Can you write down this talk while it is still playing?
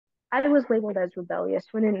I was labeled as rebellious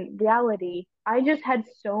when in reality, I just had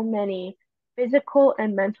so many physical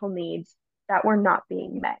and mental needs that were not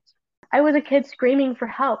being met. I was a kid screaming for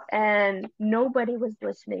help and nobody was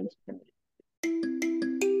listening to me.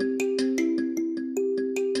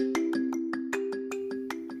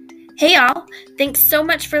 Hey y'all, thanks so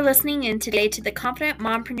much for listening in today to the Confident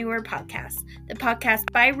Mompreneur podcast, the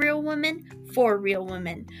podcast by real women for real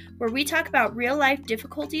women, where we talk about real life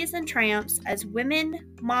difficulties and triumphs as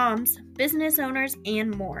women, moms, business owners, and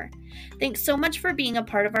more. Thanks so much for being a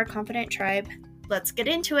part of our Confident tribe. Let's get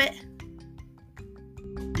into it.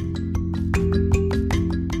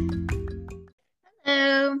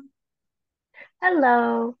 Hello.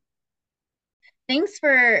 Hello. Thanks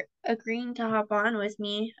for agreeing to hop on with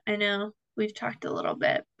me. I know we've talked a little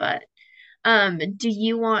bit, but do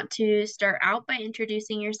you want to start out by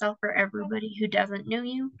introducing yourself for everybody who doesn't know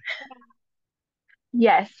you?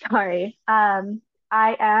 Yes, sorry. I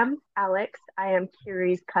am Alex. I am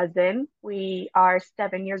Kiri's cousin. We are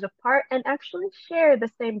 7 years apart and actually share the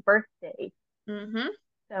same birthday. Mm-hmm.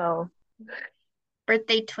 So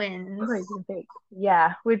Birthday twins. crazy to think.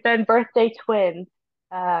 Yeah, we've been birthday twins.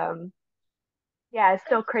 Um, yeah, it's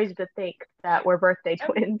still crazy to think that we're birthday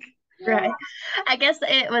twins. Right. I guess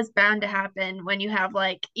it was bound to happen when you have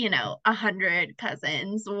 100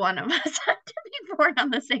 cousins. One of us had to be born on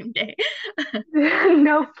the same day.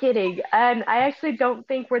 No kidding. And I actually don't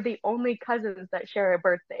think we're the only cousins that share a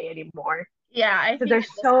birthday anymore Yeah, I because think there's at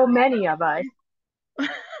this so point many of us. we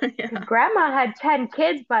Because yeah. grandma had 10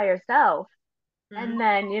 kids by herself. Mm, And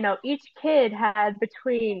then, each kid had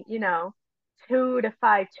between, 2 to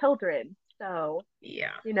 5 children. So,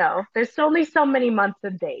 yeah. there's only so many months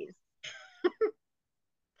of days.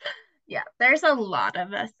 Yeah. There's a lot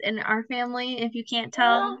of us in our family, if you can't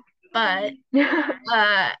tell. But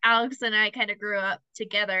Alex and I kind of grew up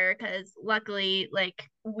together because luckily,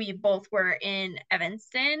 we both were in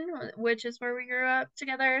Evanston, which is where we grew up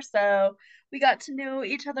together. So we got to know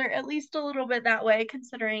each other at least a little bit that way,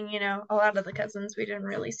 considering, a lot of the cousins we didn't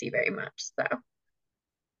really see very much. So,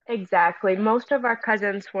 Exactly. Most of our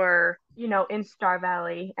cousins were, in Star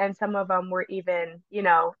Valley, and some of them were even,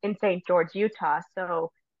 in St. George, Utah.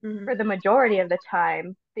 So mhm. for the majority of the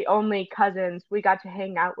time, the only cousins we got to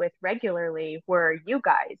hang out with regularly were you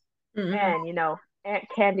guys. Mhm. And, Aunt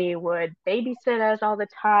Candy would babysit us all the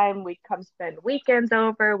time. We'd come spend weekends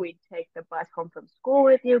over. We'd take the bus home from school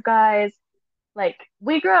with you guys. Like,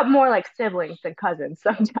 we grew up more like siblings than cousins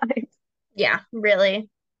sometimes. Yeah, really.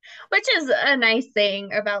 Which is a nice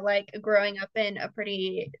thing about growing up in a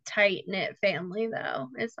pretty tight knit family, though.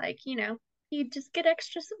 It's you just get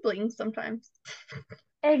extra siblings sometimes.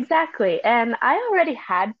 Exactly. And I already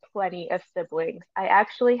had plenty of siblings. I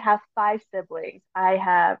actually have 5 siblings. I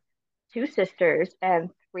have 2 sisters and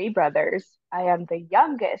 3 brothers. I am the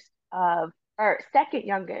youngest of, or second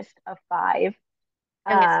youngest of 5.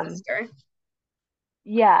 Youngest Um, sister.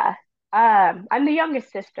 yeah. I'm the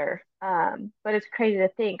youngest sister. But it's crazy to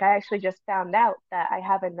think. I actually just found out that I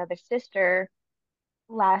have another sister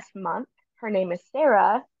last month. Her name is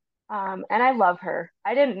Sarah. And I love her.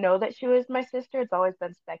 I didn't know that she was my sister. It's always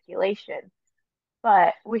been speculation.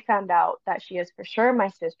 But we found out that she is for sure my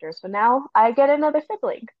sister. So now I get another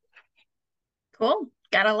sibling. Cool.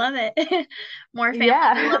 Gotta love it. More family to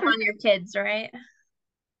Yeah. love on your kids, right?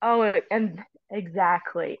 Oh, and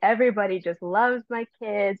exactly. Everybody just loves my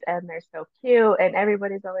kids and they're so cute. And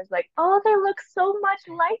everybody's always like, oh, they look so much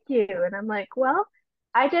like you. And I'm like, well,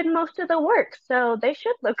 I did most of the work, so they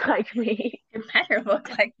should look like me. It better look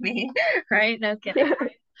like me, right? No kidding.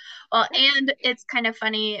 Well, and it's kind of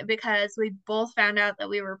funny because we both found out that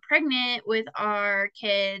we were pregnant with our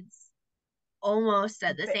kids almost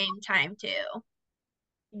at the same time, too.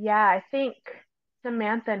 Yeah, I think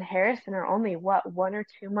Samantha and Harrison are only what, 1 or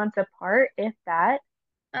 2 months apart, if that.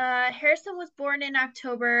 Harrison was born in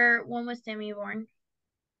October. When was Sammy born?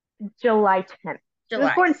 July 10th. She was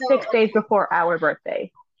July. born So 6 days before our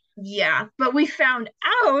birthday. yeah, but we found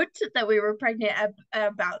out that we were pregnant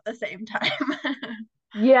about the same time.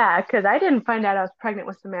 Yeah, because I didn't find out I was pregnant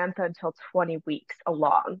with Samantha until 20 weeks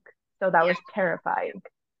along. So that Yeah, was terrifying.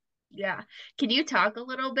 yeah. Can you talk a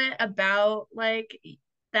little bit about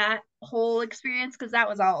that whole experience? Because that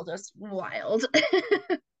was all just wild.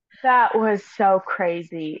 That was so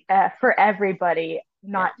crazy for everybody,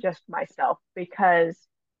 Yeah. not just myself, because,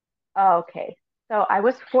 oh, okay. So I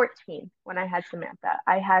was 14 when I had Samantha.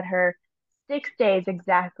 I had her 6 days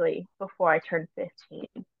exactly before I turned 15.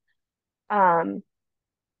 Um,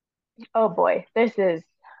 oh boy, this is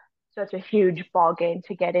such a huge ball game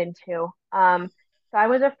to get into. So I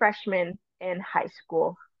was a freshman in high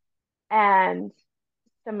school, and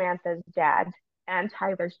Samantha's dad and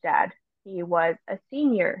Tyler's dad. He was a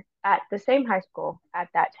senior at the same high school at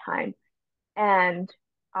that time. And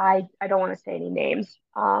I don't want to say any names,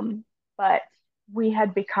 but we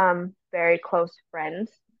had become very close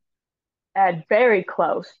friends and very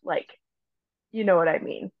close, like you know what I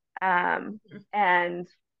mean. And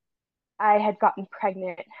I had gotten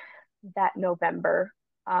pregnant that November.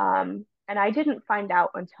 And I didn't find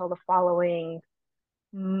out until the following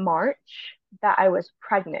March that I was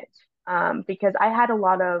pregnant, because I had a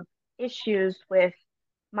lot of issues with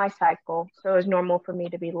my cycle. So it was normal for me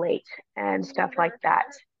to be late and stuff like that.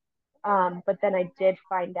 But then I did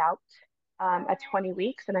find out at 20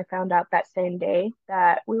 weeks, and I found out that same day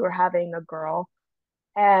that we were having a girl.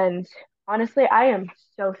 And honestly, I am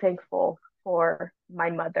so thankful for my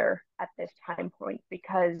mother at this time point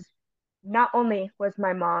because not only was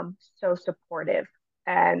my mom so supportive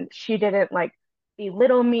and she didn't like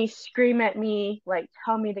belittle me, scream at me, like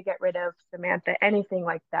tell me to get rid of Samantha, anything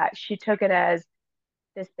like that. She took it as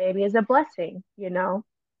this baby is a blessing, you know?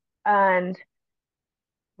 And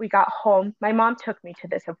we got home. My mom took me to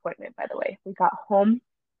this appointment, by the way. We got home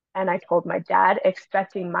and I told my dad,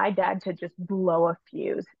 expecting my dad to just blow a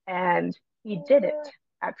fuse. And he didn't,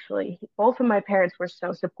 actually. Both of my parents were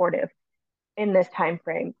so supportive in this time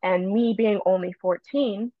frame. And me being only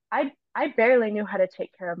 14, I barely knew how to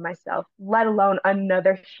take care of myself, let alone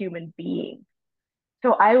another human being.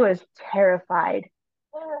 So I was terrified.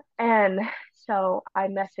 And so I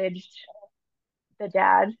messaged the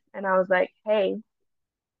dad and I was like, hey,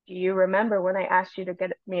 do you remember when I asked you to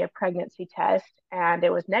get me a pregnancy test and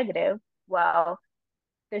it was negative? Well,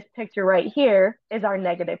 this picture right here is our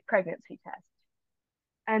negative pregnancy test.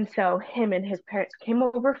 And so him and his parents came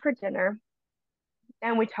over for dinner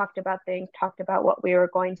and we talked about things, talked about what we were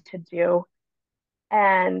going to do.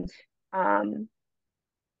 And um,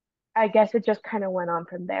 I guess it just kind of went on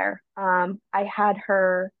from there. I had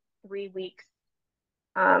her 3 weeks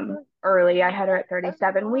early. I had her at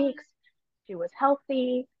 37 weeks. She was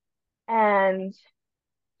healthy. And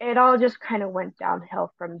it all just kind of went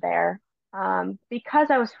downhill from there. Because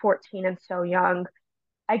I was 14 and so young,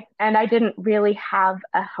 I didn't really have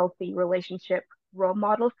a healthy relationship role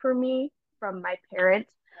model for me from my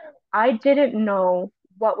parents. I didn't know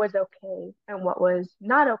what was okay and what was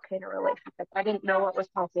not okay in a relationship. I didn't know what was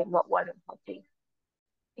healthy and what wasn't healthy.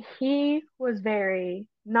 He was very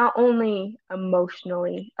not only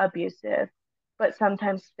emotionally abusive, but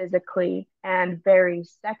sometimes physically and very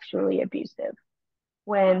sexually abusive.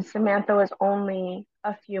 When Samantha was only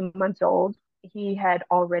a few months old, he had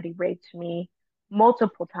already raped me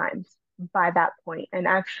multiple times by that point. And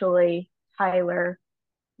actually, Tyler,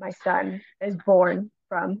 my son, is born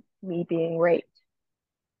from me being raped.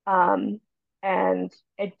 Um, and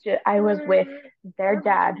I was with their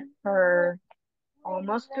dad for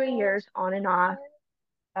almost 3 years on and off.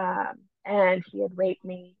 And he had raped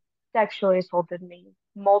me, sexually assaulted me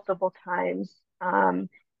multiple times.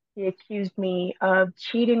 He accused me of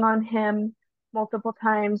cheating on him multiple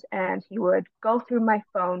times, and he would go through my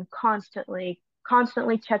phone constantly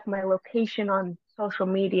check my location on social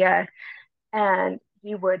media, and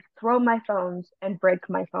he would throw my phones and break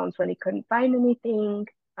my phones when he couldn't find anything,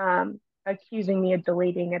 accusing me of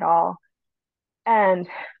deleting it all and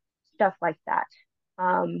stuff like that.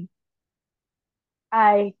 Um,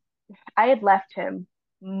 I I had left him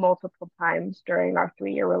multiple times during our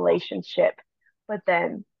 3 year relationship, but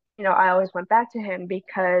then, I always went back to him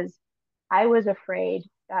because I was afraid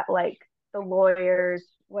that like the lawyers,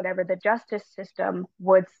 whatever the justice system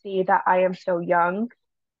would see that I am so young,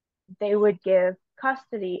 they would give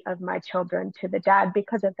custody of my children to the dad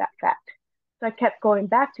because of that fact. So I kept going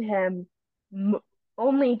back to him m-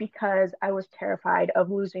 only because I was terrified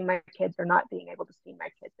of losing my kids or not being able to see my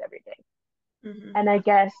kids every day. Mm-hmm. And I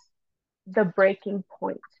guess the breaking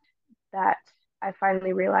point that I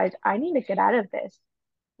finally realized I need to get out of this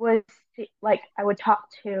was like I would talk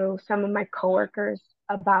to some of my coworkers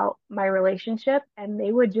about my relationship and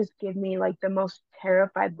they would just give me like the most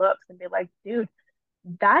terrified looks and be like, dude,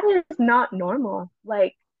 that is not normal.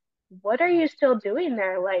 Like, what are you still doing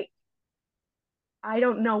there? Like, I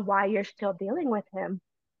don't know why you're still dealing with him.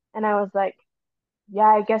 And I was like, yeah,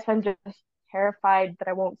 I guess I'm just terrified that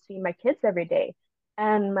I won't see my kids every day.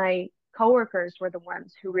 And my coworkers were the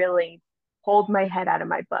ones who really pulled my head out of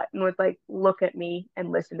my butt and was like, look at me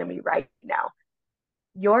and listen to me right now.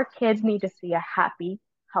 Your kids need to see a happy,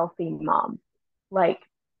 healthy mom. Like,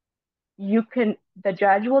 the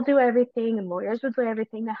judge will do everything and lawyers will do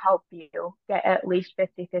everything to help you get at least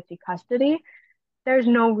 50-50 custody. There's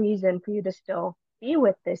no reason for you to still be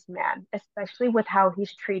with this man, especially with how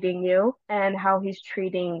he's treating you and how he's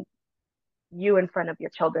treating you in front of your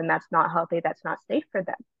children. That's not healthy. That's not safe for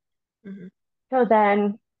them. Hmm. So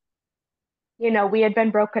then, we had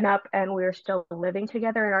been broken up and we were still living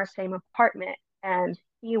together in our same apartment. And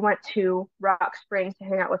he went to Rock Springs to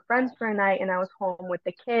hang out with friends for a night, and I was home with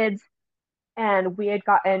the kids. And we had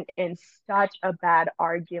gotten in such a bad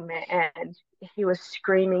argument, and he was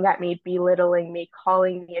screaming at me, belittling me,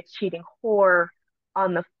 calling me a cheating whore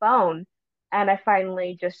on the phone. And I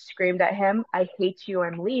finally just screamed at him, I hate you,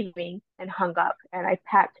 I'm leaving, and hung up. And I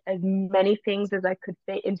packed as many things as I could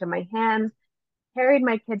fit into my hands, carried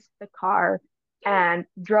my kids to the car, and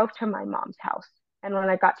drove to my mom's house. And when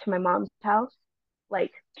I got to my mom's house,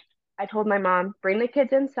 like, I told my mom, bring the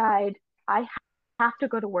kids inside. I have to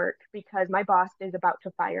go to work because my boss is about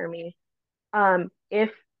to fire me.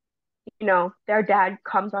 If their dad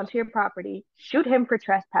comes onto your property, shoot him for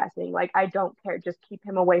trespassing. Like, I don't care. Just keep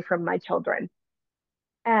him away from my children.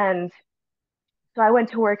 And so I went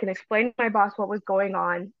to work and explained to my boss what was going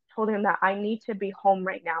on, told him that I need to be home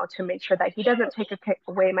right now to make sure that he doesn't take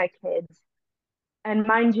away my kids. And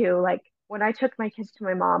mind you, like, when I took my kids to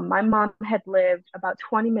my mom had lived about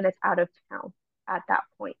 20 minutes out of town at that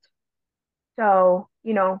point. So,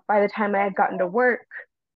 by the time I had gotten to work,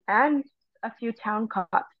 and a few town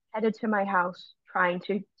cops headed to my house trying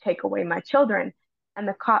to take away my children. And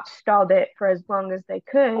the cops stalled it for as long as they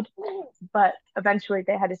could. But eventually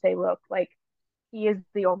they had to say, look, like, he is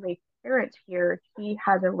the only parent here. He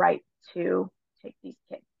has a right to take these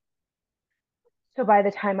kids. So by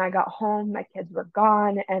the time I got home, my kids were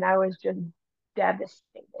gone and I was just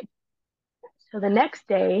devastated. So the next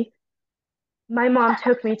day, my mom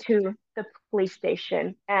took me to the police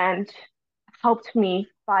station and helped me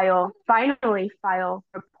finally file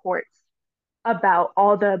reports about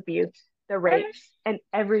all the abuse, the rapes, and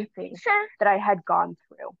everything that I had gone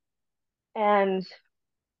through. And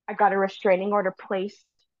I got a restraining order placed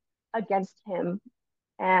against him.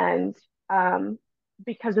 And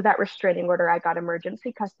because of that restraining order, I got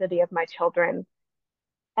emergency custody of my children.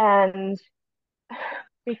 And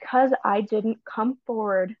because I didn't come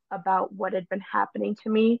forward about what had been happening to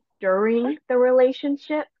me during the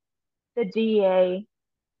relationship, the DA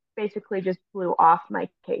basically just blew off my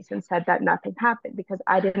case and said that nothing happened because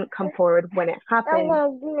I didn't come forward when it happened. I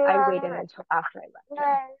waited until after I left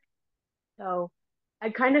him. So I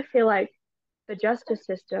kind of feel like the justice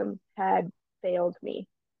system had failed me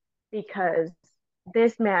because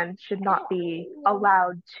this man should not be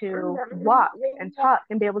allowed to walk and talk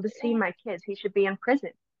and be able to see my kids. He should be in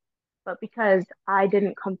prison. But because I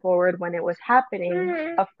didn't come forward when it was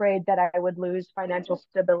happening, afraid that I would lose financial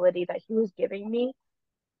stability that he was giving me,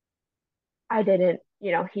 I didn't,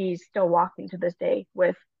 he's still walking to this day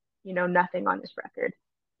with, nothing on his record.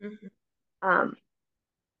 Hmm. Um,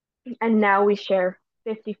 and now we share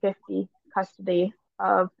 50-50 custody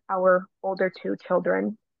of our older two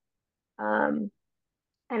children. Um,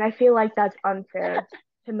 and I feel like that's unfair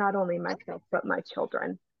to not only myself, but my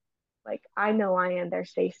children. Like, I know I am their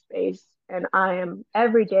safe space, and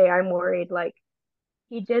every day I'm worried, like,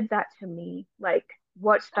 he did that to me. Like,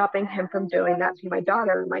 what's stopping him from doing that to my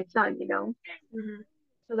daughter, my son? Hmm.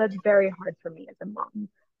 So that's very hard for me as a mom.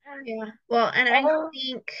 Yeah. Well, and I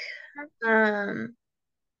think um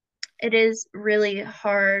it is really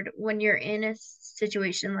hard when you're in a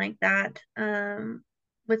situation like that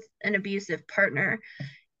with an abusive partner.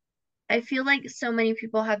 I feel like so many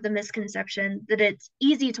people have the misconception that it's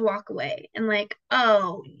easy to walk away and like,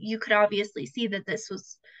 oh, you could obviously see that this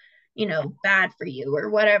was, bad for you or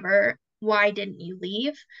whatever. Why didn't you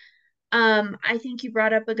leave? I think you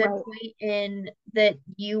brought up a good Right. point in that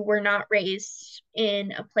you were not raised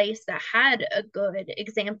in a place that had a good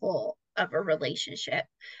example of a relationship.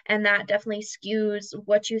 And that definitely skews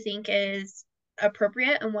what you think is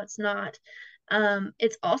appropriate and what's not.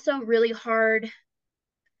 It's also really hard.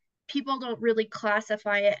 People don't really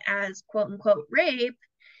classify it as quote unquote rape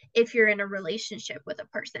if you're in a relationship with a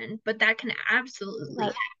person, but that can absolutely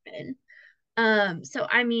Right. happen. So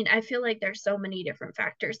I mean, I feel like there's so many different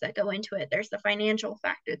factors that go into it. There's the financial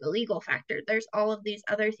factor, the legal factor. There's all of these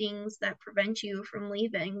other things that prevent you from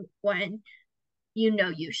leaving when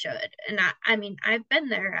you should. And I mean, I've been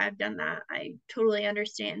there. I've done that. I totally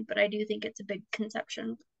understand, but I do think it's a big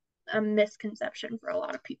conception, a misconception for a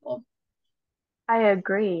lot of people. I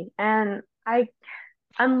agree. And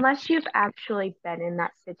unless you've actually been in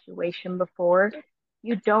that situation before,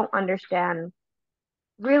 you don't understand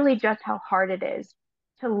really just how hard it is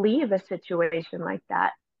to leave a situation like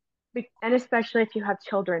that. And especially if you have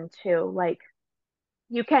children too, like,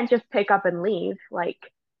 you can't just pick up and leave. Like,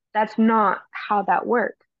 that's not how that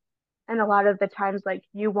works. And a lot of the times, like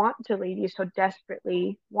you want to leave, you so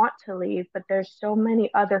desperately want to leave, but there's so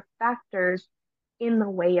many other factors in the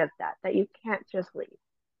way of that that you can't just leave.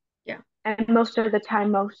 Yeah. And most of the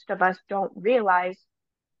time, most of us don't realize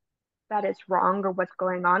that it's wrong or what's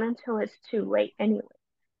going on until it's too late anyway.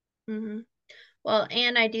 Hmm. Well,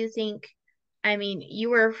 and I do think, I mean, you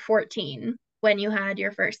were 14 when you had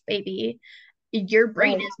your first baby. Your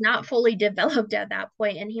brain Right, is not fully developed at that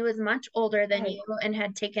point, and he was much older than right, you and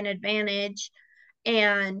had taken advantage.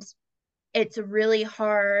 And it's really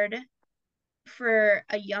hard for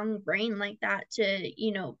a young brain like that to,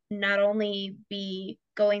 not only be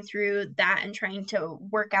going through that and trying to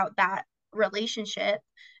work out that relationship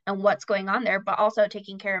and what's going on there, but also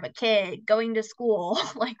taking care of a kid, going to school,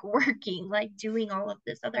 like working, like doing all of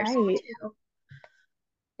this other stuff right. too.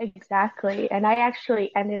 Exactly. And I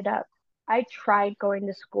actually I tried going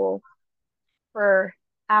to school for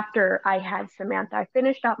after I had Samantha. I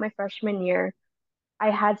finished out my freshman year. I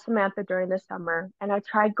had Samantha during the summer, and I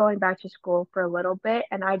tried going back to school for a little bit,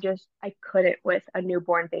 and I couldn't with a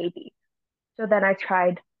newborn baby. So then I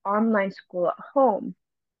tried online school at home.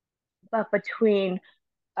 But between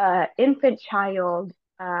infant child,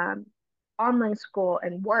 online school,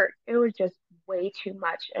 and work, it was just way too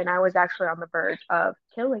much. And I was actually on the verge of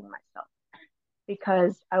killing myself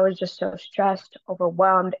because I was just so stressed,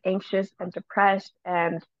 overwhelmed, anxious, and depressed.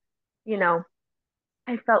 And, you know,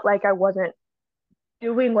 I felt like I wasn't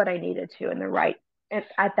doing what I needed to in the right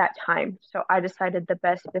at that time. So I decided the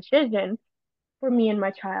best decision for me and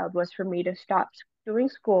my child was for me to stop doing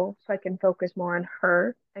school so I can focus more on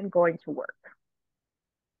her and going to work.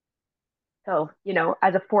 So,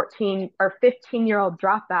 as a 14 or 15-year-old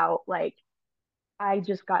dropout, like I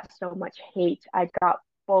just got so much hate. I got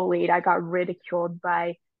bullied. I got ridiculed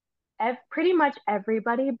by pretty much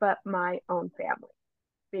everybody but my own family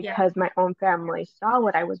Yeah. because my own family saw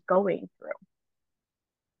what I was going through.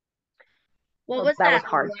 What So was that was that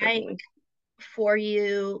hard for like me. for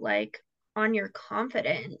you, like on your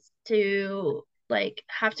confidence to like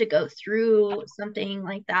have to go through something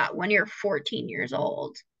like that when you're 14 years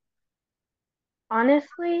old?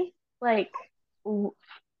 Honestly, like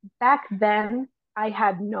back then, I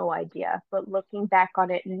had no idea. But looking back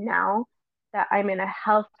on it now that I'm in a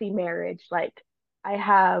healthy marriage, like I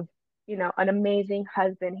have, an amazing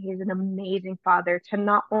husband. He's an amazing father to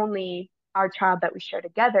not only our child that we share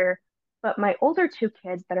together, but my older two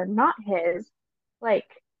kids that are not his. Like,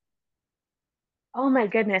 oh my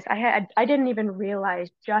goodness, I didn't even realize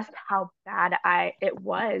just how bad I it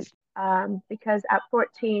was. Because at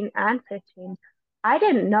 14 and 15, I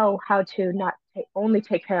didn't know how to not only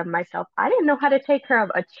take care of myself. I didn't know how to take care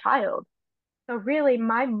of a child. So really,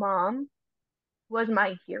 my mom was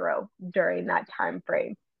my hero during that time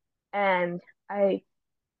frame. And I,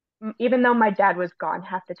 even though my dad was gone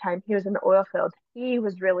half the time, he was in the oil field. He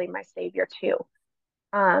was really my savior too.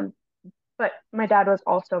 Um, but my dad was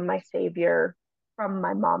also my savior from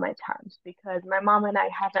my mom at times because my mom and I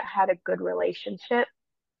haven't had a good relationship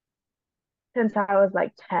since I was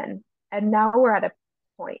like 10. And now we're at a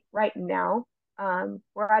point right now.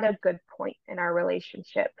 We're at a good point in our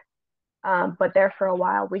relationship. But there for a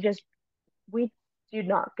while, we do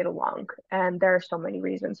not get along. And there are so many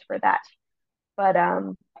reasons for that. But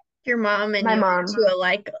Your mom and my you are mom, too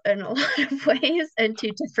alike in a lot of ways and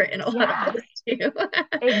too different in a lot of yeah, ways too.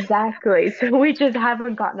 exactly. So we just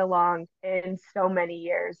haven't gotten along in so many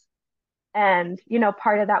years. And,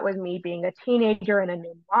 part of that was me being a teenager and a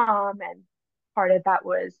new mom. And part of that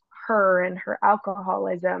was her and her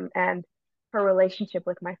alcoholism and her relationship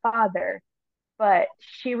with my father. But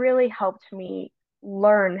she really helped me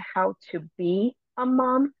learn how to be a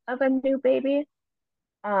mom of a new baby.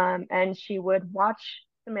 And she would watch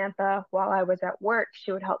Samantha while I was at work.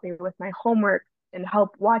 She would help me with my homework and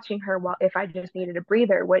help watching her while if I just needed a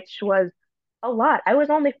breather, which was a lot. I was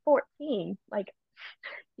only 14. Like,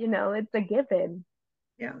 it's a given.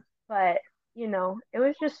 Yeah. But, it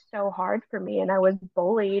was just so hard for me. And I was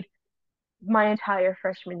bullied my entire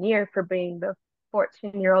freshman year for being the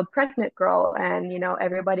 14-year-old pregnant girl. And,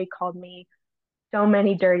 everybody called me so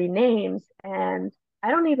many dirty names. And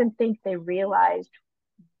I don't even think they realized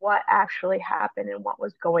what actually happened and what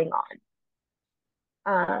was going on.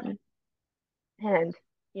 Um, and,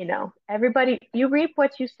 everybody, you reap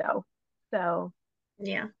what you sow. So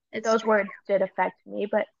Yeah, it's those true. words did affect me,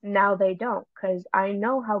 but now they don't because I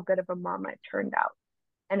know how good of a mom I've turned out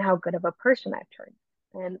and how good of a person I've turned.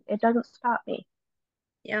 And it doesn't stop me.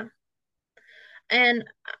 Yeah. And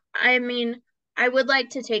I mean, I would like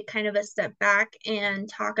to take kind of a step back and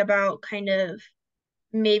talk about kind of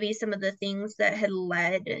maybe some of the things that had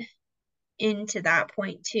led into that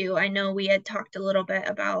point too. I know we had talked a little bit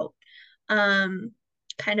about um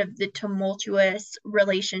kind of the tumultuous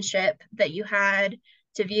relationship that you had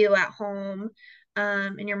to view at home,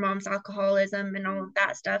 and your mom's alcoholism and all of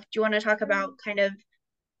that stuff. Do you want to talk about kind of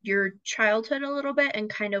your childhood a little bit and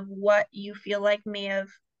kind of what you feel like may have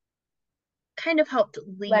kind of helped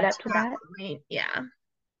Led lead up to to that that. point? Yeah,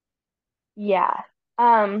 Yeah.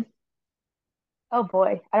 Um, oh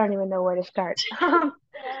boy, I don't even know where to start.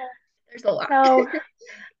 there's a lot. So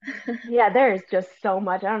yeah, there is just so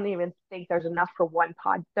much. I don't even think there's enough for one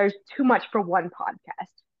pod. There's too much for one podcast,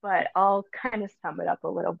 but I'll kind of sum it up a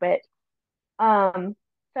little bit. Um,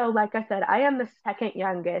 so like I said, I am the second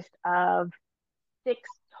youngest of six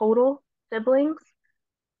total siblings.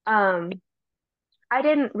 Um, I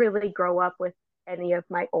didn't really grow up with any of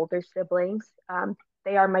my older siblings.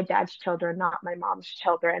 They are my dad's children, not my mom's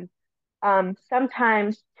children.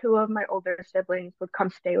 Sometimes two of my older siblings would come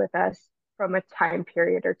stay with us from a time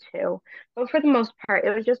period or two, but for the most part,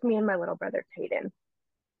 it was just me and my little brother Caden.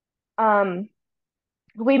 Um,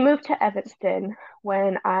 we moved to Evanston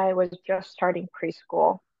when I was just starting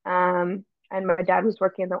preschool. And my dad was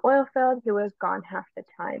working in the oil field. He was gone half the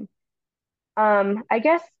time. I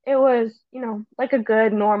guess it was, like a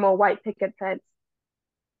good normal white picket fence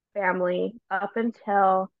family up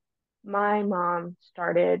until my mom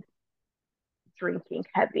started drinking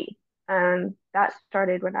heavy. And that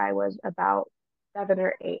started when I was about 7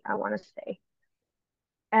 or 8, I want to say.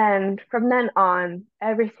 And from then on,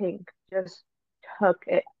 everything just took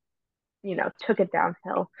it, took it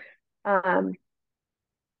downhill. Um,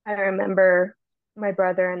 I remember my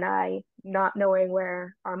brother and I not knowing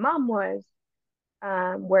where our mom was,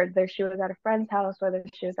 whether she was at a friend's house, whether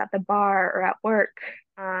she was at the bar or at work.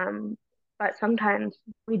 Um, but sometimes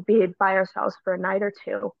we'd be by ourselves for a night or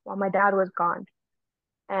two while my dad was gone.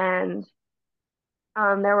 And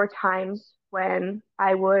there were times when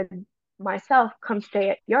I would myself come stay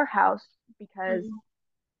at your house because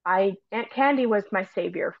Mm, Aunt Candy was my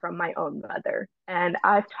savior from my own mother. And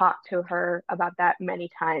I've talked to her about that many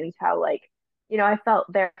times, how like, I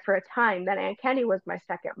felt there for a time that Aunt Candy was my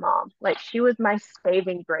second mom. Like she was my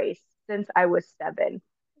saving grace since I was 7.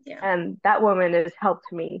 yeah, And that woman has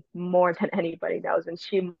helped me more than anybody knows. And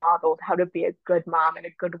she modeled how to be a good mom and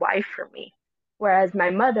a good wife for me. Whereas my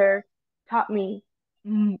mother taught me,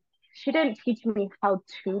 mm, she didn't teach me how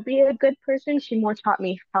to be a good person. She more taught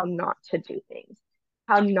me how not to do things,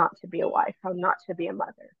 how not to be a wife, how not to be a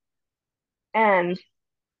mother. And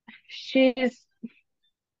she's,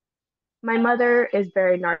 my mother is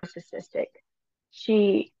very narcissistic.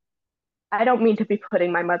 She, I don't mean to be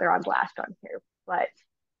putting my mother on blast on here, but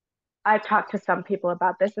I've talked to some people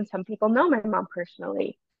about this, and some people know my mom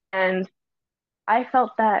personally. And I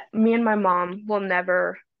felt that me and my mom will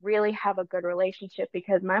never really have a good relationship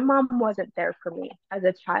because my mom wasn't there for me as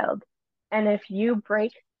a child. And if you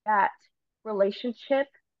break that relationship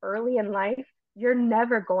early in life, you're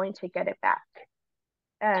never going to get it back.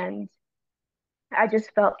 And I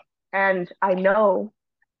just felt, and I know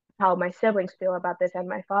how my siblings feel about this and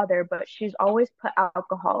my father, but she's always put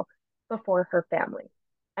alcohol before her family.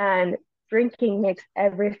 And drinking makes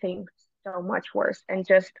everything so much worse and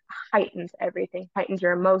just heightens everything, heightens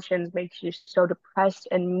your emotions, makes you so depressed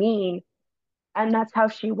and mean. And that's how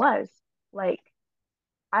she was. Like,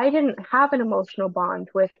 I didn't have an emotional bond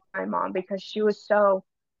with my mom because she was so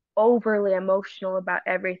overly emotional about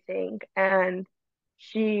everything. And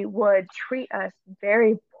she would treat us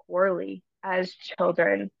very poorly as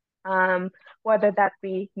children. Whether that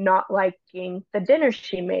be not liking the dinner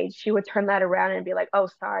she made, she would turn that around and be like, oh,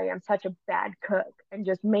 sorry, I'm such a bad cook, and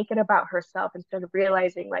just make it about herself instead of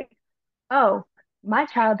realizing, like, oh, my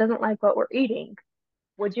child doesn't like what we're eating.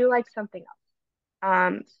 Would you like something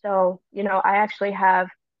else? So, I actually have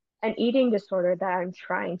an eating disorder that I'm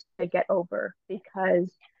trying to get over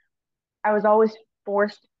because I was always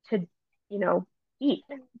forced to, you know, eat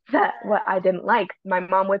that what I didn't like. My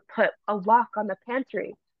mom would put a lock on the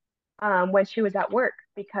pantry when she was at work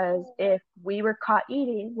because if we were caught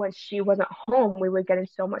eating when she wasn't home, we would get in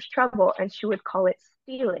so much trouble, and she would call it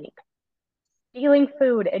stealing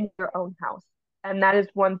food in your own house. And that is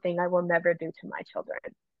one thing I will never do to my children,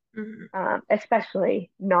 mhm.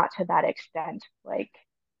 especially not to that extent. Like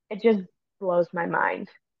it just blows my mind.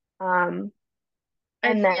 Um, I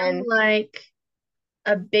and feel then, like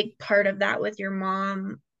a big part of that with your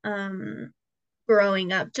mom,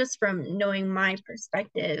 growing up, just from knowing my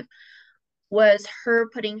perspective, was her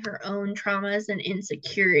putting her own traumas and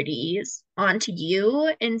insecurities onto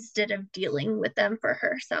you instead of dealing with them for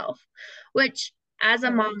herself, which as a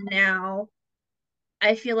right, mom now,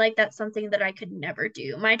 I feel like that's something that I could never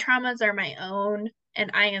do. My traumas are my own.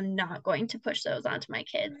 and I am not going to push those onto my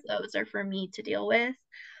kids. Those are for me to deal with.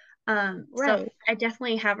 So Right. I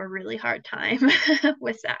definitely have a really hard time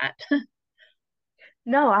with that.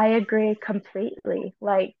 No, I agree completely.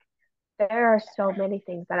 Like, there are so many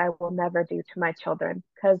things that I will never do to my children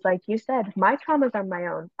because, like you said, my traumas are my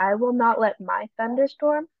own. I will not let my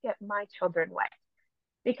thunderstorm get my children wet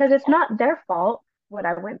because it's not their fault what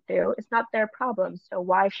I went through. It's not their problem. So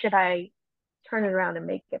why should I turn it around and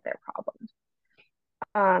make it their problem?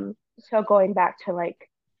 So going back to like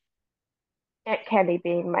Aunt Candy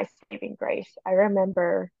being my saving grace, I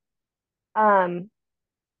remember um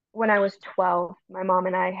when I was 12, my mom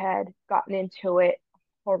and I had gotten into it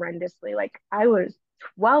horrendously. Like I was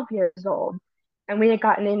 12 years old and we had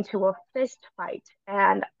gotten into a fist fight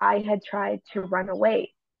and I had tried to run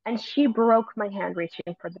away and she broke my hand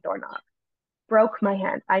reaching for the doorknob. Broke my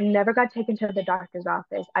hand. I never got taken to the doctor's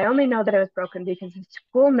office. I only know that it was broken because the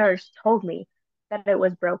school nurse told me that it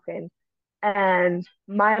was broken. And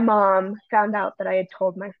my mom found out that I had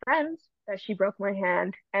told my friends that she broke my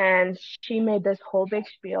hand, and she made this whole big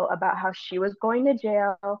spiel about how she was going to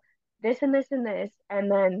jail, this and this and this. And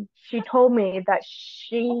then she told me that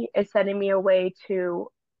she is sending me away to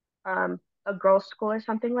a girls' school or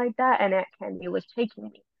something like that, and Aunt Candy was taking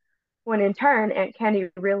me. When in turn, Aunt Candy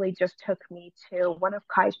really just took me to one of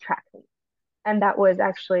Kai's track meets. And that was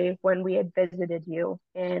actually when we had visited you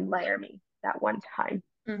in Laramie that one time.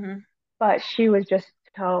 Hmm. But she was just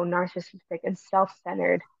so narcissistic and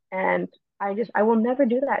self-centered. And I will never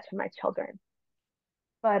do that to my children.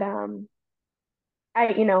 But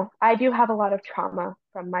I do have a lot of trauma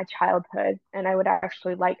from my childhood, and I would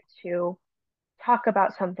actually like to talk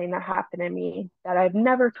about something that happened to me that I've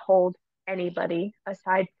never told anybody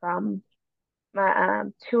aside from my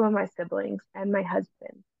two of my siblings and my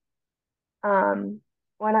husband. Um,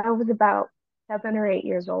 when I was about 7 or 8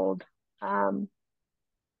 years old, um,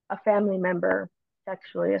 a family member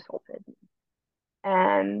sexually assaulted me.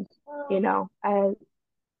 And,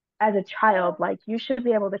 as a child, like you should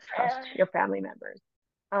be able to trust your family members.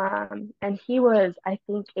 And he was, I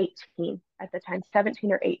think, 18 at the time,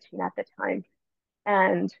 17 or 18 at the time.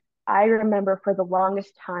 And I remember for the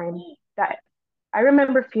longest time that I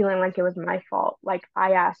remember feeling like it was my fault. Like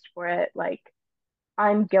I asked for it, like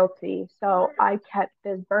I'm guilty. So I kept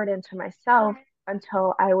this burden to myself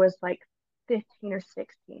until I was like 15 or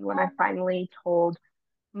 16 when I finally told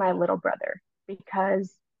my little brother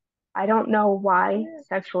because I don't know why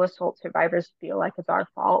sexual assault survivors feel like it's our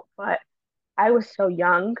fault, but I was so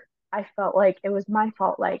young. I felt like it was my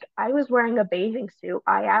fault. Like I was wearing a bathing suit.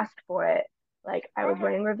 I asked for it. Like I was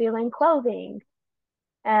wearing revealing clothing.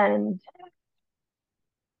 And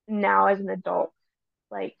now as an adult,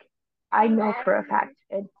 like I know for a fact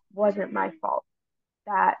it wasn't my fault.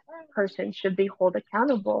 That person should be held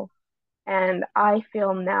accountable. And I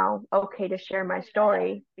feel now okay to share my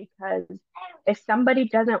story because if somebody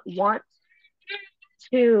doesn't want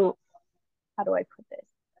to, how do I put this?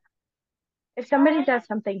 If somebody does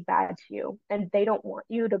something bad to you and they don't want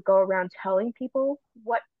you to go around telling people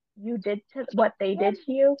what they did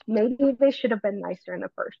to you, maybe they should have been nicer in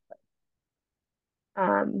the first place.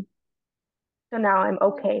 Um, so now I'm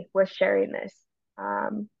okay with sharing this.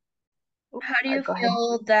 Um, oops, How do sorry, you go ahead.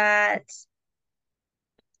 feel that,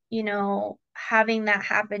 having that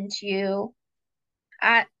happen to you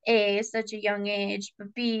at A, such a young age,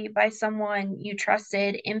 but B, by someone you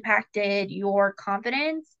trusted, impacted your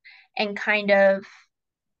confidence and kind of,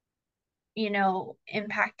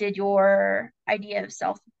 impacted your idea of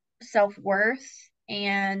self-worth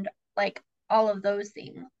and like all of those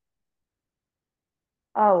things?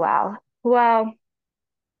 Oh wow. Well,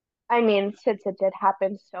 I mean, since it did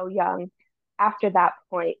happen so young, after that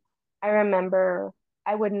point, I remember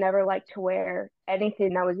I would never like to wear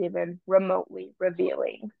anything that was even remotely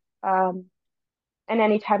revealing. Um, and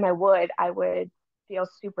anytime I would feel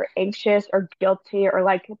super anxious or guilty or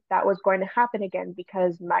like that was going to happen again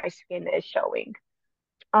because my skin is showing.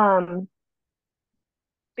 Um,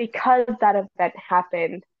 because that event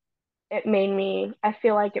happened, I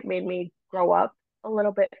feel like it made me grow up a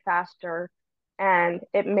little bit faster and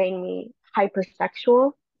it made me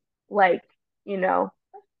hypersexual. Like, you know,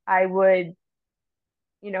 I would,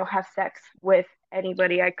 have sex with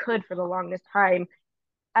anybody I could for the longest time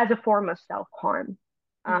as a form of self-harm.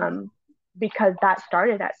 Mhm. Um, because that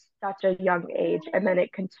started at such a young age and then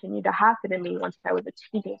it continued to happen to me once I was a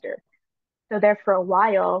teenager. So there for a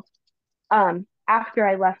while, after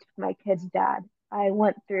I left my kid's dad, I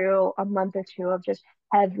went through a month or two of just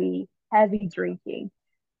heavy, heavy drinking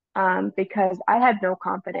because I had no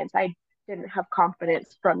confidence. I didn't have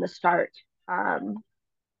confidence from the start. Um,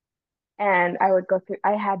 And I would go through,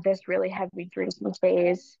 I had this really heavy drinking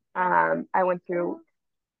phase. I went through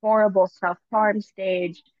horrible self-harm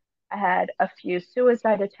stage. I had a few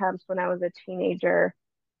suicide attempts when I was a teenager.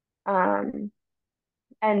 Um,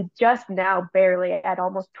 and just now, barely at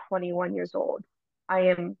almost 21 years old, I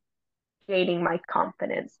am gaining my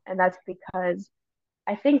confidence. And I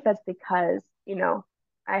think that's because,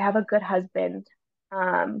 I have a good husband.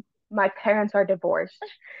 My parents are divorced.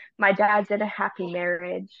 My dad's in a happy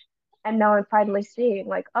marriage. And now I'm finally seeing,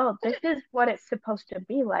 like, oh, this is what it's supposed to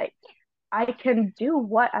be like. I can do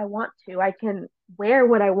what I want to. I can wear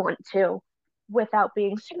what I want to without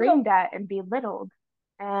being screamed at and belittled.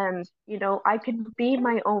 And, I can be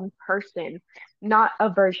my own person, not a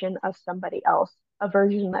version of somebody else, a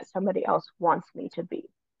version that somebody else wants me to be.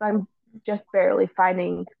 So I'm just barely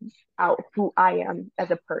finding out who I am as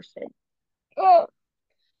a person. I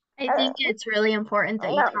think it's really important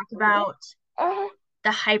that you talk about the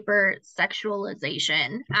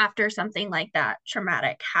hypersexualization after something like that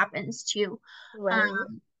traumatic happens to you. Right,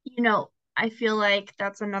 I feel like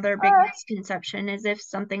that's another big misconception is if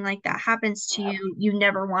something like that happens to you, you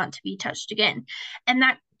never want to be touched again. And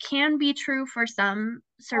that can be true for some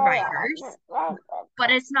survivors, but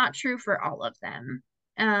it's not true for all of them.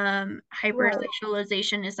 right,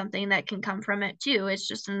 Hypersexualization is something that can come from it too. It's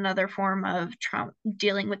just another form of trauma,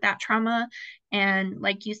 dealing with that trauma, and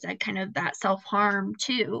like you said, kind of that self harm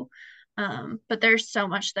too. But there's so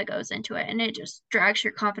much that goes into it, and it just drags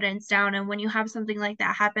your confidence down. And when you have something like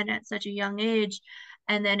that happen at such a young age,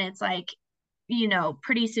 and then it's like,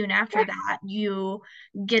 pretty soon after that, you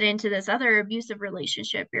get into this other abusive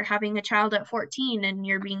relationship. You're having a child at 14 and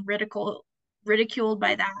you're being ridiculed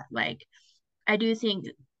by that. Like, I do think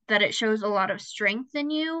that it shows a lot of strength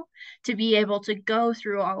in you to be able to go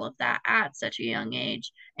through all of that at such a young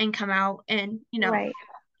age and come out and, right,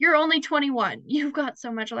 you're only 21. You've got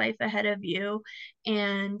so much life ahead of you.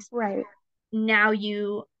 And right. now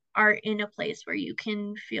you are in a place where you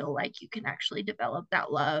can feel like you can actually develop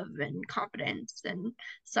that love and confidence and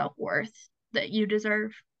self worth that you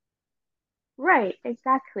deserve. Right,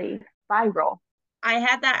 exactly. Viral. I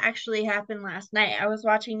had that actually happen last night. I was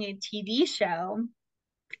watching a TV show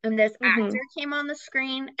and this actor Hmm. came on the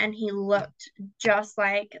screen and he looked just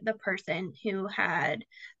like the person who had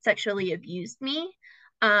sexually abused me.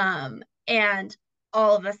 And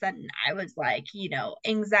all of a sudden I was like,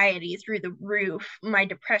 anxiety through the roof. My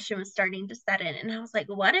depression was starting to set in. And I was like,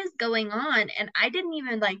 what is going on? And I didn't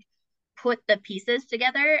even like put the pieces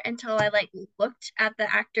together until I like looked at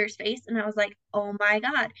the actor's face and I was like, oh my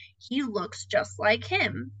God, he looks just like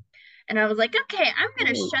him. And I was like, okay, I'm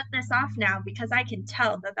going to Right, shut this off now because I can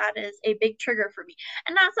tell that that is a big trigger for me.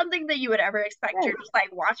 And not something that you would ever expect. right, You're just like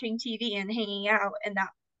watching TV and hanging out, and that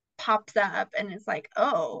pops up, and it's like,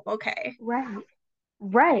 oh, okay. right.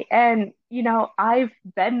 Right. And, I've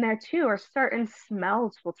been there too, or certain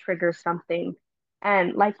smells will trigger something.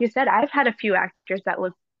 And like you said, I've had a few actors that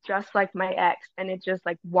look just like my ex, and it just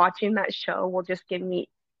like watching that show will just give me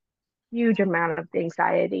huge amount of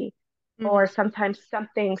anxiety. Or Mm-hmm. sometimes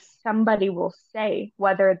something somebody will say,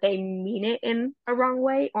 whether they mean it in a wrong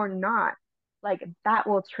way or not, like that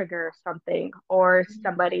will trigger something, or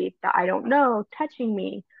somebody that I don't know touching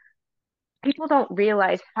me. People don't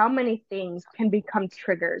realize how many things can become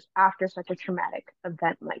triggers after such a traumatic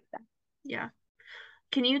event like that. Yeah.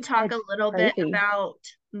 Can you talk a It's little bit crazy. about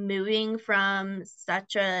moving from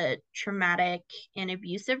such a traumatic and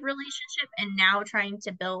abusive relationship and now trying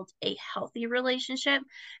to build a healthy relationship?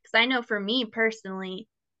 Because I know for me personally,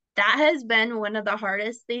 that has been one of the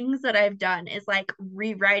hardest things that I've done is like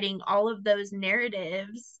rewriting all of those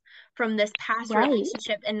narratives from this past Right,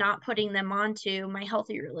 relationship and not putting them onto my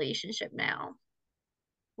healthy relationship now.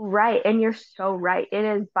 right. And you're so right. It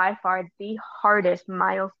is by far the hardest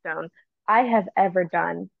milestone I have ever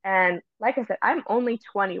done. And like I said, I'm only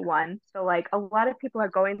 21. So, like, a lot of people are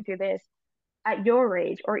going through this at your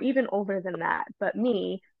age or even older than that. But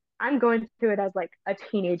me, I'm going through it as like a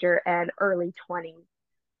teenager and early 20s.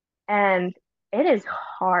 And it is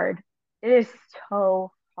hard. It is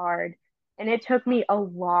so hard. And it took me a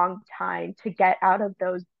long time to get out of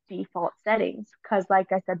those default settings because,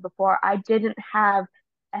 like I said before, I didn't have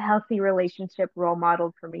a healthy relationship role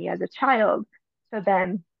modeled for me as a child. So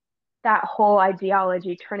then that whole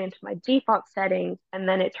ideology turned into my default settings, and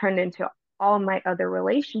then it turned into all my other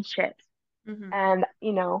relationships. Hmm. And,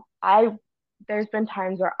 there's been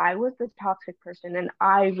times where I was the toxic person and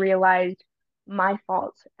I realized my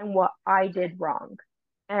faults and what I did wrong.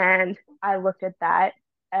 And I looked at that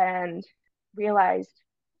and realized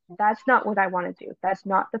that's not what I want to do. That's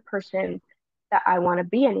not the person that I want to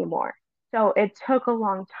be anymore. So it took a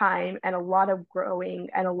long time and a lot of growing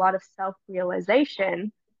and a lot of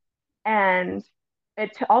self-realization. And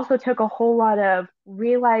it also took a whole lot of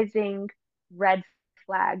realizing red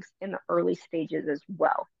flags in the early stages as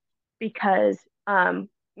well. Because,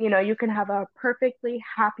 you can have a perfectly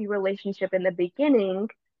happy relationship in the beginning,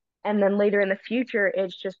 and then later in the future,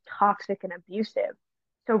 it's just toxic and abusive.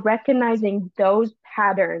 So recognizing those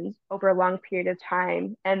patterns over a long period of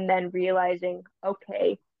time and then realizing,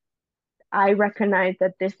 okay, I recognize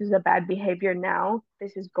that this is a bad behavior now.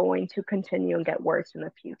 This is going to continue and get worse in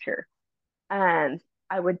the future. And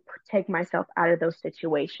I would take myself out of those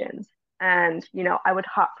situations. And, I would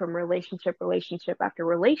hop from relationship after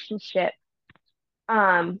relationship,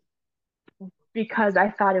 um, because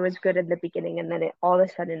I thought it was good in the beginning and then it all of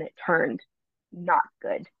a sudden it turned not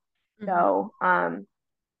good. Mm-hmm. So,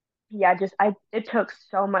 yeah, just it took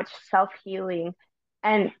so much self-healing,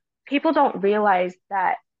 and people don't realize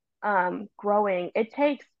that growing, it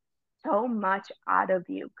takes so much out of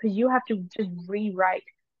you because you have to just rewrite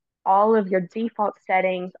all of your default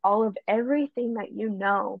settings, all of everything that you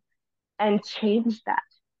know, and change that.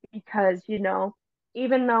 Because,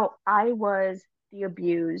 even though I was the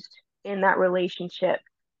abused in that relationship,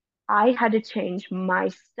 I had to change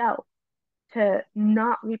myself to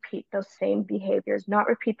not repeat those same behaviors, not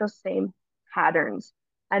repeat those same patterns,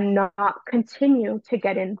 and not continue to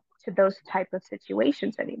get into those type of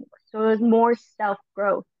situations anymore. So it was more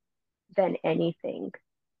self-growth than anything.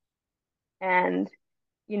 And,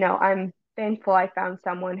 I'm thankful I found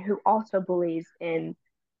someone who also believes in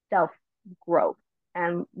self-growth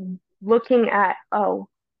and looking at, oh,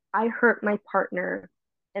 I hurt my partner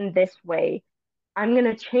in this way. I'm going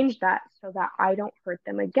to change that so that I don't hurt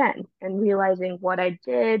them again. And realizing what I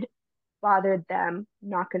did bothered them,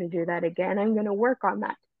 not going to do that again. I'm going to work on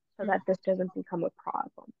that so that this doesn't become a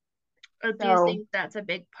problem. I do So, think that's a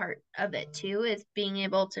big part of it too, is being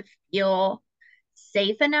able to feel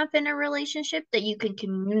safe enough in a relationship that you can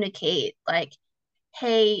communicate, like,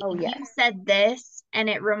 hey, oh, you yes, said this and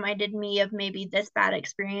it reminded me of maybe this bad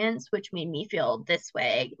experience, which made me feel this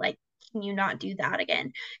way. Like, can you not do that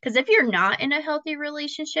again? Because if you're not in a healthy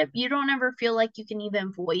relationship, you don't ever feel like you can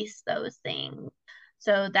even voice those things.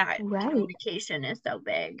 So that right. communication is so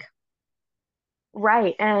big.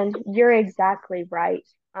 Right. And you're exactly right.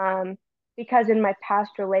 Because in my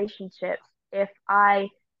past relationships, if I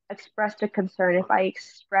expressed a concern, if I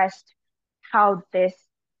expressed how this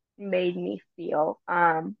made me feel,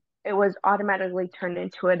 it was automatically turned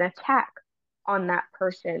into an attack on that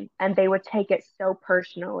person. And they would take it so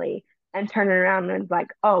personally and turn it around and like,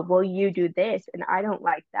 oh, well, you do this and I don't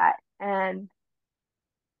like that. And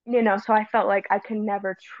so I felt like I could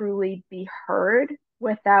never truly be heard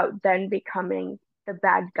without then becoming the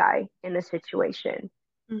bad guy in the situation.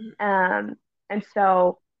 Mhm. Um, and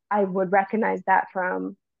so I would recognize that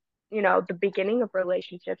from, the beginning of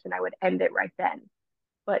relationships and I would end it right then.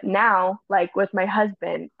 But now, like with my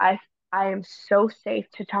husband, I am so safe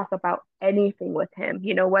to talk about anything with him,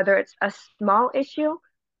 whether it's a small issue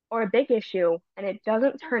or a big issue, and it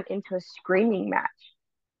doesn't turn into a screaming match.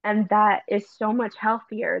 And that is so much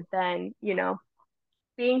healthier than,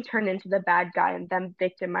 being turned into the bad guy and them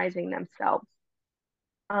victimizing themselves.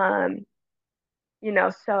 Um,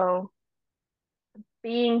 so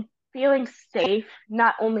being feeling safe,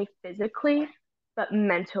 not only physically, but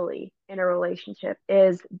mentally in a relationship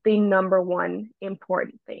is the number one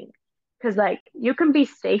important thing. Because, like, you can be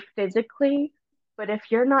safe physically, but if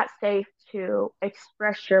you're not safe to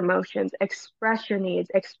express your emotions, express your needs,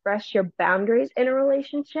 express your boundaries in a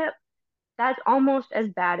relationship, that's almost as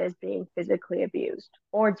bad as being physically abused,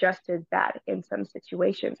 or just as bad in some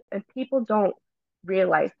situations. And people don't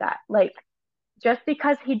realize that. Like, just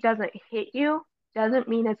because he doesn't hit you doesn't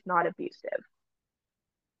mean it's not abusive.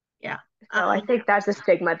 Yeah, a So I hundred think that's a percent.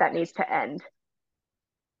 stigma that needs to end.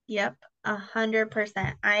 Yep,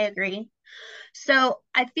 100%. I agree. So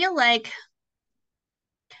I feel like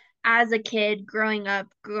as a kid growing up,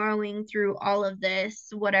 growing through all of this,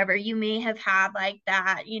 whatever, you may have had like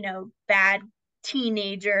that, bad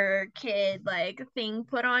teenager kid like thing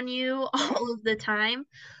put on you all of the time.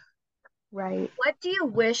 Right. What do you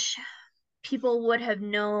wish people would have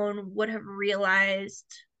known, would have realized,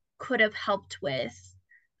 could have helped with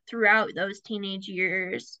throughout those teenage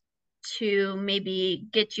years to maybe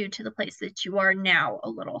get you to the place that you are now a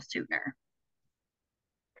little sooner?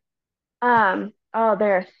 Oh,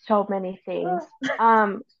 there are so many things.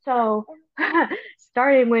 So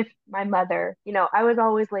starting with my mother, I was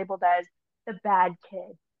always labeled as the bad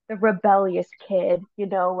kid, the rebellious kid,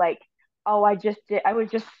 like, oh, I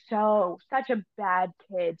was just such a bad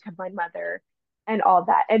kid to my mother and all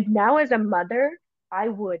that. And now as a mother, I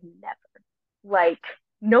would never. Like,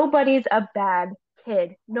 nobody's a bad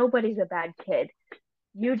kid. Nobody's a bad kid.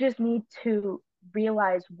 You just need to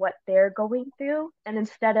realize what they're going through. And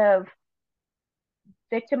instead of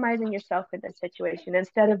victimizing yourself in this situation,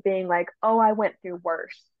 instead of being like, oh, I went through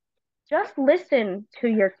worse, just listen to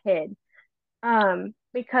your kid.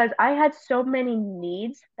 Because I had so many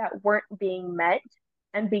needs that weren't being met.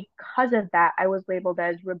 And because of that, I was labeled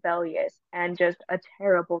as rebellious and just a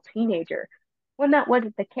terrible teenager. When that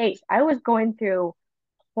wasn't the case, I was going through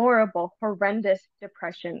horrible, horrendous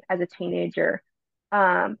depression as a teenager.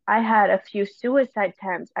 I had a few suicide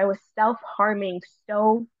attempts. I was self-harming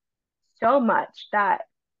so much that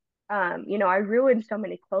I ruined so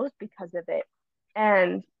many clothes because of it.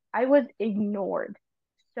 And I was ignored.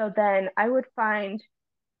 So then I would find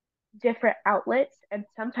different outlets, and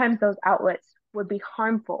sometimes those outlets would be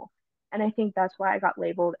harmful. And I think that's why I got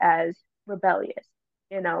labeled as rebellious,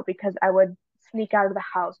 because I would sneak out of the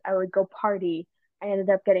house, I would go party, I ended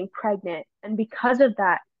up getting pregnant. And because of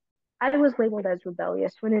that, I was labeled as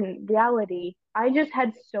rebellious, when in reality, I just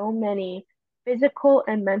had so many physical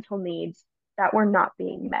and mental needs that were not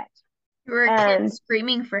being met. You were a kid And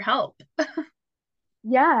screaming for help.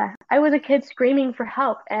 yeah, I was a kid screaming for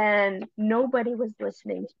help, and nobody was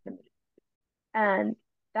listening to me. And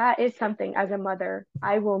that is something as a mother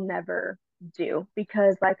I will never do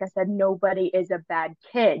because, like I said, nobody is a bad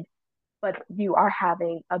kid, but you are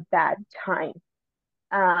having a bad time.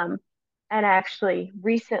 Um, and I actually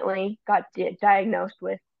recently got diagnosed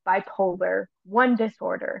with bipolar 1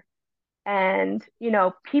 disorder. And,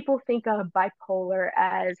 people think of bipolar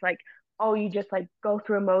as like, oh, you just like go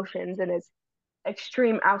through emotions and it's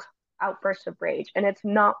extreme outbursts of rage. And it's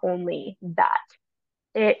not only that.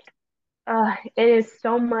 It it is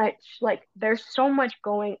so much, like there's so much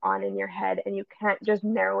going on in your head and you can't just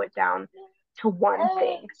narrow it down to one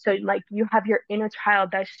thing. So like you have your inner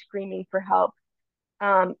child that's screaming for help.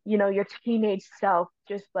 Your teenage self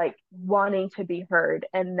just like wanting to be heard,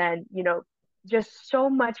 and then, just so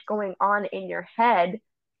much going on in your head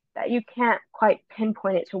that you can't quite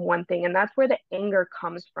pinpoint it to one thing. And that's where the anger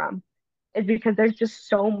comes from, is because there's just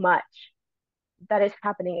so much that is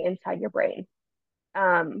happening inside your brain.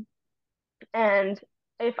 Um, and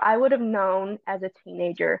if I would have known as a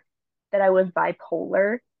teenager that I was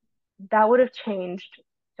bipolar, that would have changed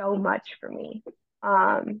so much for me.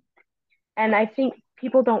 Um, and I think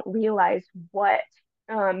people don't realize what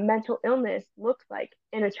mental illness looks like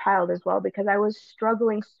in a child as well, because I was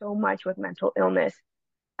struggling so much with mental illness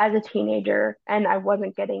as a teenager and I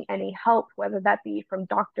wasn't getting any help, whether that be from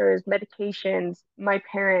doctors, medications, my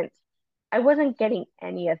parents. I wasn't getting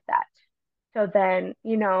any of that. So then,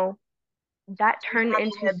 that turned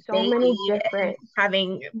Having into a so many baby and different,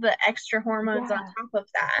 having the extra hormones on yeah, top of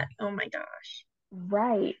that. Oh my gosh.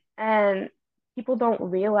 right. And people don't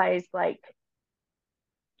realize, like,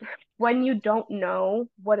 when you don't know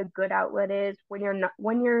what a good outlet is, when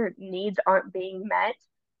your needs aren't being met,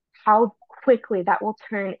 how quickly that will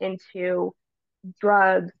turn into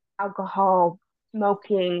drugs, alcohol,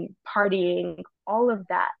 smoking, partying, all of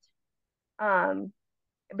that. Um,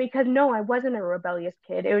 because no, I wasn't a rebellious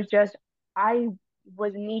kid. It was just I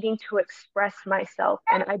was needing to express myself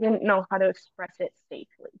and I didn't know how to express it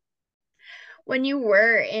safely. When you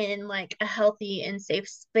were in like a healthy and safe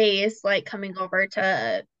space, like coming over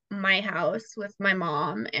to my house with my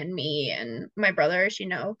mom and me and my brothers,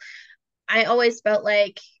 I always felt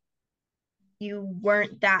like you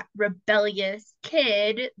weren't that rebellious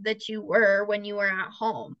kid that you were when you were at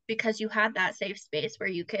home because you had that safe space where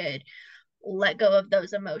you could let go of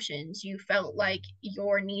those emotions. You felt like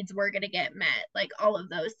your needs were going to get met, like all of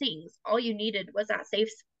those things. All you needed was that safe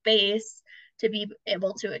space to be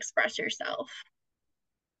able to express yourself.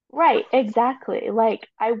 Right, exactly. Like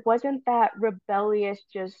I wasn't that rebellious,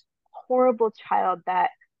 just horrible child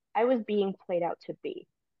that I was being played out to be.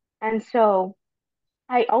 And so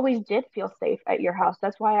I always did feel safe at your house.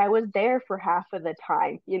 That's why I was there for half of the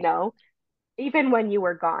time, even when you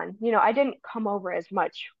were gone. I didn't come over as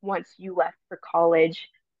much once you left for college.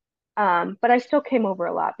 But I still came over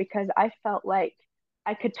a lot because I felt like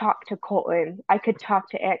I could talk to Colton, I could talk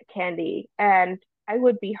to Aunt Candy, and I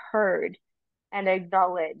would be heard and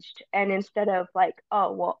acknowledged. And instead of like,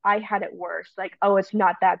 oh, well, I had it worse, like, oh, it's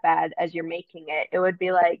not that bad as you're making it, it would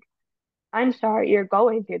be like, I'm sorry you're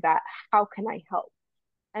going through that. How can I help?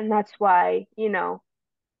 And that's why,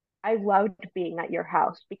 I loved being at your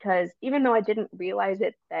house because even though I didn't realize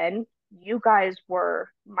it then, you guys were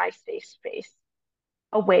my safe space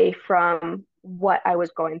away from what I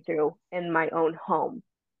was going through in my own home.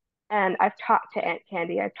 And I've talked to Aunt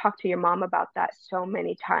Candy, I've talked to your mom about that so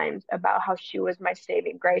many times, about how she was my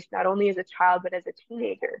saving grace, not only as a child, but as a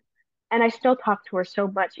teenager. And I still talk to her so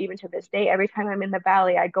much, even to this day. Every time I'm in the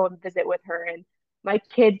valley, I go and visit with her, and my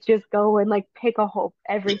kids just go and like pick a whole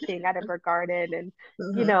everything out of her garden. And,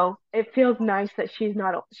 Mhm. it feels nice that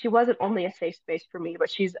she wasn't only a safe space for me,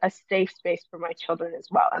 but she's a safe space for my children as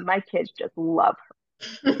well. And my kids just love her.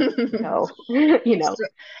 So, Extra,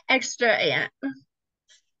 extra aunt.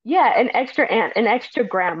 yeah, an extra aunt, an extra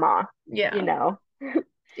grandma, you Yeah, know.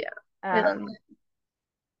 yeah. I love Um,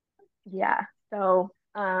 yeah. So,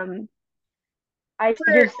 for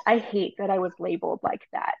I hate that I was labeled like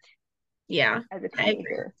that yeah, as a I agree.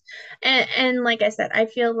 teenager. And like I said, I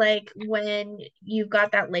feel like when you've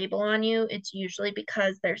got that label on you, it's usually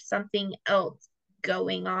because there's something else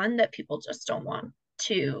going on that people just don't want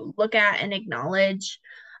to look at and acknowledge.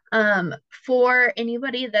 For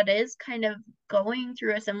anybody that is kind of going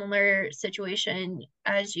through a similar situation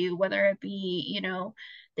as you, whether it be,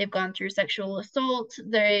 they've gone through sexual assault,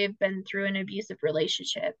 they've been through an abusive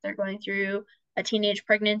relationship, they're going through a teenage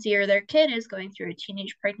pregnancy, or their kid is going through a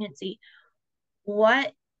teenage pregnancy,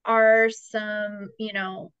 what are some,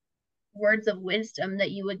 words of wisdom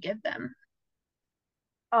that you would give them?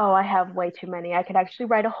 Oh, I have way too many. I could actually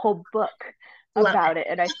write a whole book Love about it,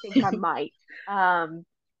 and I think I might. Um,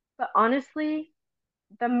 but honestly,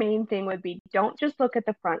 the main thing would be don't just look at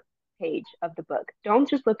the front page of the book. Don't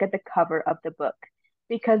just look at the cover of the book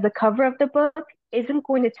because the cover of the book isn't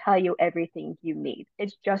going to tell you everything you need.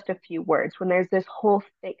 It's just a few words when there's this whole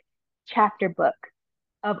thick chapter book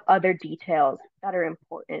of other details that are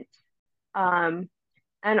important. Um,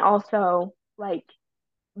 and also, like,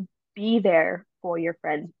 be there for your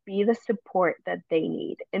friends, be the support that they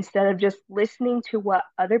need. Instead of just listening to what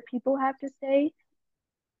other people have to say,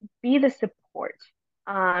 be the support.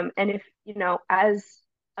 And if, as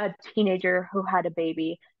a teenager who had a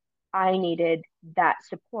baby, I needed that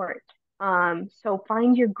support. So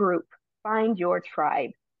find your group, find your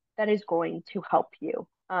tribe that is going to help you.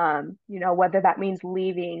 Whether that means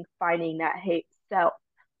leaving, finding that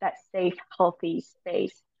safe, healthy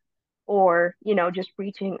space, or, just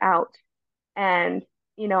reaching out. And,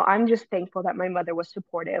 I'm just thankful that my mother was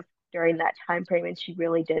supportive during that time frame and she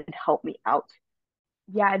really did help me out.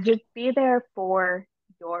 Yeah, just be there for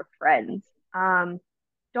your friends.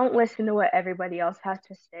 Don't listen to what everybody else has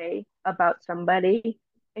to say about somebody.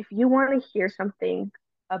 If you want to hear something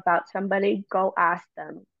about somebody, go ask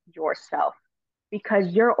them yourself because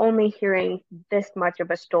you're only hearing this much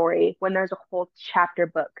of a story when there's a whole chapter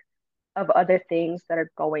book of other things that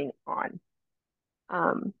are going on.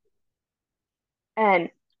 Um, and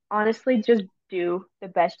honestly, just do the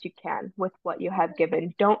best you can with what you have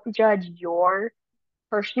given. Don't judge your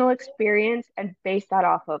personal experience and base that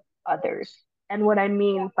off of others. And what I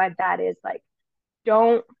mean by that is like,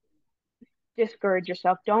 don't discourage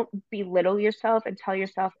yourself. Don't belittle yourself and tell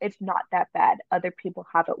yourself it's not that bad. Other people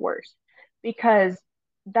have it worse. Because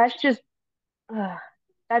that's just, ugh,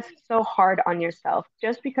 that's so hard on yourself.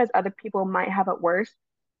 Just because other people might have it worse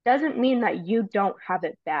doesn't mean that you don't have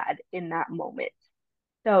it bad in that moment.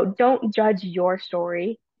 So don't judge your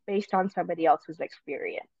story based on somebody else's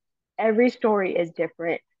experience. Every story is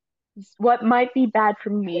different. What might be bad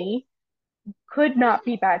for me could not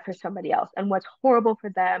be bad for somebody else. And what's horrible for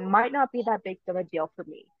them might not be that big of a deal for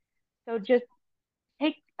me. So just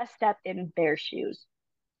take a step in their shoes,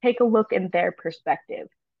 take a look in their perspective,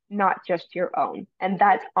 not just your own. And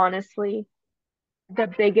that's honestly the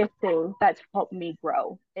biggest thing that's helped me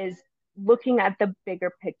grow is looking at the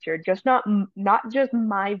bigger picture, just not just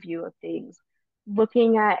my view of things,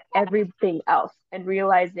 looking at everything else and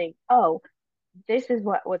realizing, oh, this is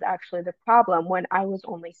what was actually the problem when I was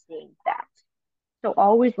only seeing that. So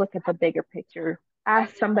always look at the bigger picture.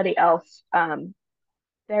 Ask somebody else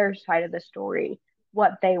their side of the story,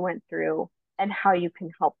 what they went through, and how you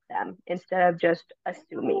can help them instead of just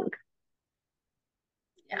assuming.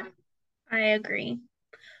 Yeah, I agree.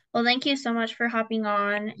 Well, thank you so much for hopping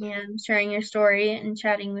on and sharing your story and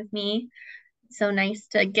chatting with me. So nice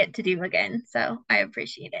to get to do again. So I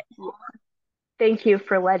appreciate it. Thank you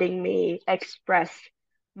for letting me express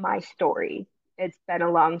my story. It's been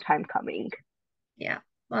a long time coming. Yeah.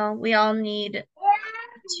 Well, we all need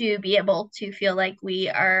to be able to feel like we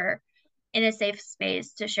are in a safe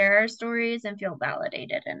space to share our stories and feel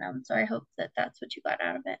validated in them. So I hope that that's what you got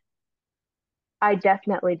out of it. I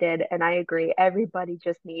definitely did, and I agree. Everybody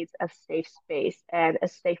just needs a safe space and a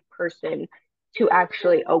safe person to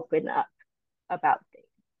actually open up about things.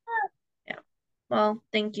 Yeah. Well,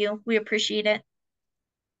 thank you. We appreciate it.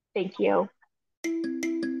 Thank you.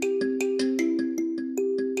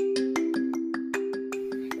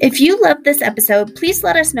 If you loved this episode, please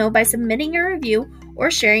let us know by submitting a review or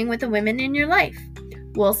sharing with the women in your life.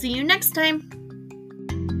 We'll see you next time.